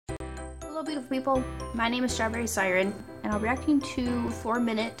Hello beautiful people, my name is Strawberry Siren and I'll be reacting to 4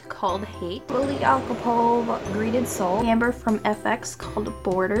 Minute called Hate, Lily Alcapove Greeted Soul, Amber from FX called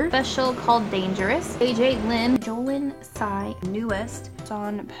Border, Special called Dangerous, AJ Lynn, Jolin Sai, Newest,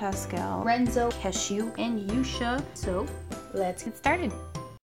 Don Pascal, Renzo Keshu, and Yusha. So let's get started.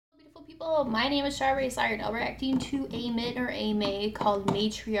 Beautiful people, my name is Strawberry Siren. I'll be reacting to Amit or Ame called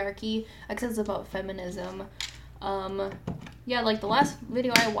Matriarchy because it's about feminism. Yeah, like the last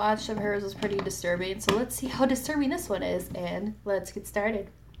video I watched of hers was pretty disturbing, so let's see how disturbing this one is, and let's get started.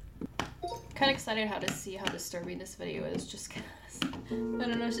 Kind of excited to see how disturbing this video is, just because, I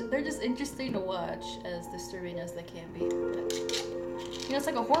don't know, they're just interesting to watch, as disturbing as they can be. But, you know, it's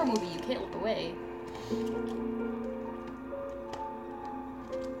like a horror movie, you can't look away.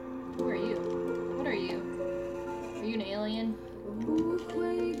 Who are you? What are you? Are you an alien?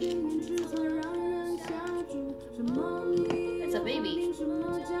 It's a baby.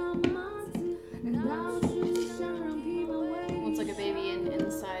 Looks like a baby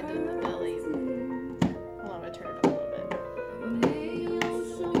inside the belly. Hold on, I'm gonna turn it up a little bit.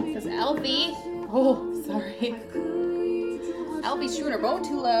 It says Alfie. Oh, sorry. Alfie's chewing her bone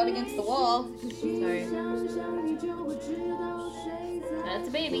too loud against the wall. Sorry. That's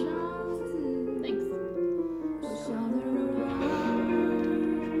a baby. Thanks.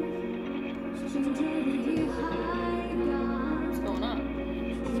 What's going on?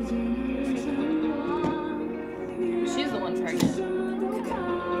 She's the one pregnant.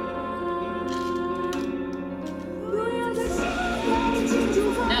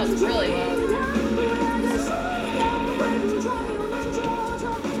 Now it's really loud.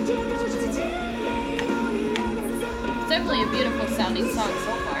 It's definitely a beautiful sounding song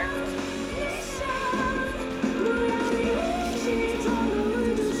so far.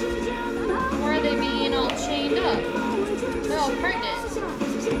 Why are they being all chained up? They're all pregnant.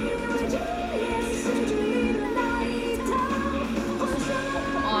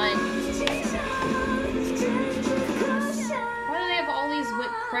 Come on. Why do they have all these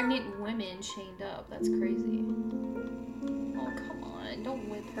pregnant women chained up? That's crazy. Oh, come on. Don't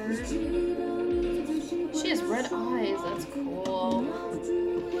whip her. She has red eyes. That's cool.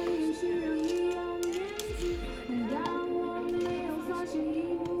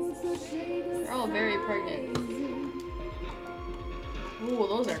 They're all very pregnant. Ooh,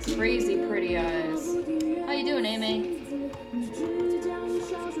 those are crazy pretty eyes. How you doing, Amy?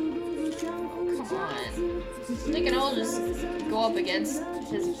 Come on. They can all just go up against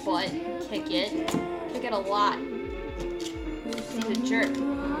his butt and kick it. Kick it a lot. He's a jerk.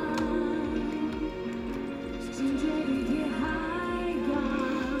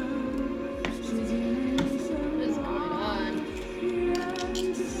 What is going on?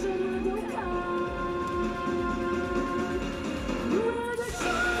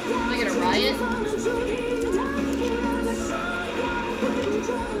 Are they gonna riot?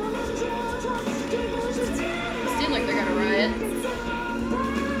 It seems like they're gonna riot.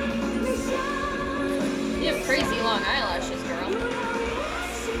 You have crazy long eyelashes, girl.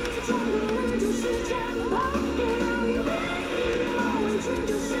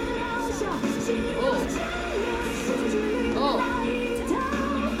 Oh. Oh.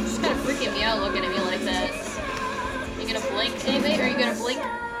 She's kind of freaking me out looking at me like that. You gonna blink, Amy? Are you gonna blink?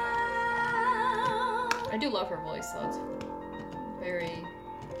 I do love her voice, though. It's very...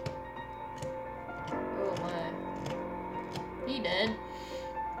 Oh my. He dead.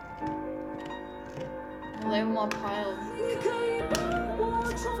 Oh, they have them all piled.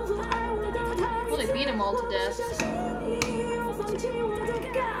 Well, they beat them all to death. They're all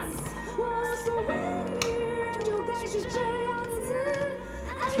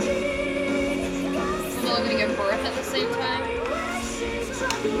gonna give birth at the same time.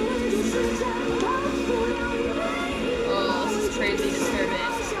 Oh, this is crazy disturbing.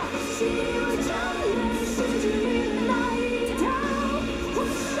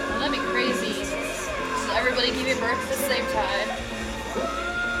 Oh, that'd be crazy. So everybody giving birth at the same time.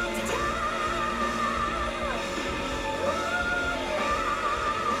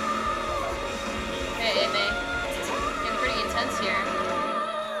 Hey, Amy. Getting pretty intense here.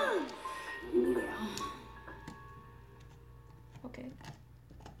 Okay.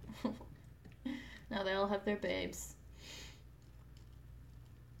 Now they all have their babes.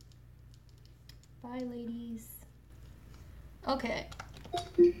 Bye, ladies. Okay.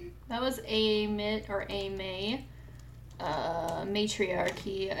 That was Amit or Ame.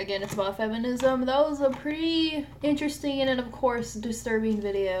 Matriarchy. Again, it's about feminism. That was a pretty interesting and, of course, disturbing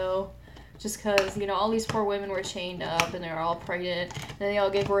video. Just because, you know, all these poor women were chained up and they're all pregnant. And they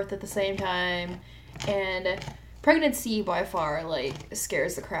all gave birth at the same time. And pregnancy by far, like,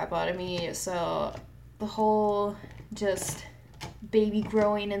 scares the crap out of me. So the whole just baby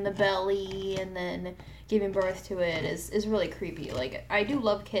growing in the belly and then giving birth to it is really creepy. Like, I do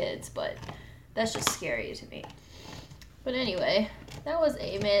love kids, but that's just scary to me. But anyway, that was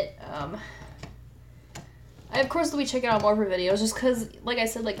Amit. I of course will be checking out more of her videos just because, like I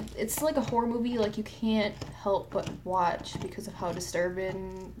said, like, it's like a horror movie. Like, you can't help but watch because of how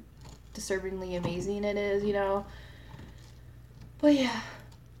disturbingly amazing it is, you know. But yeah,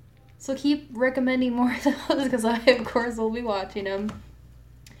 so keep recommending more of those because I of course will be watching them.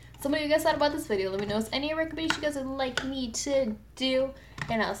 So what do you guys thought about this video? Let me know if any recommendations you guys would like me to do,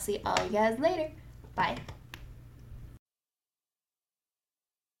 and I'll see all you guys later. Bye.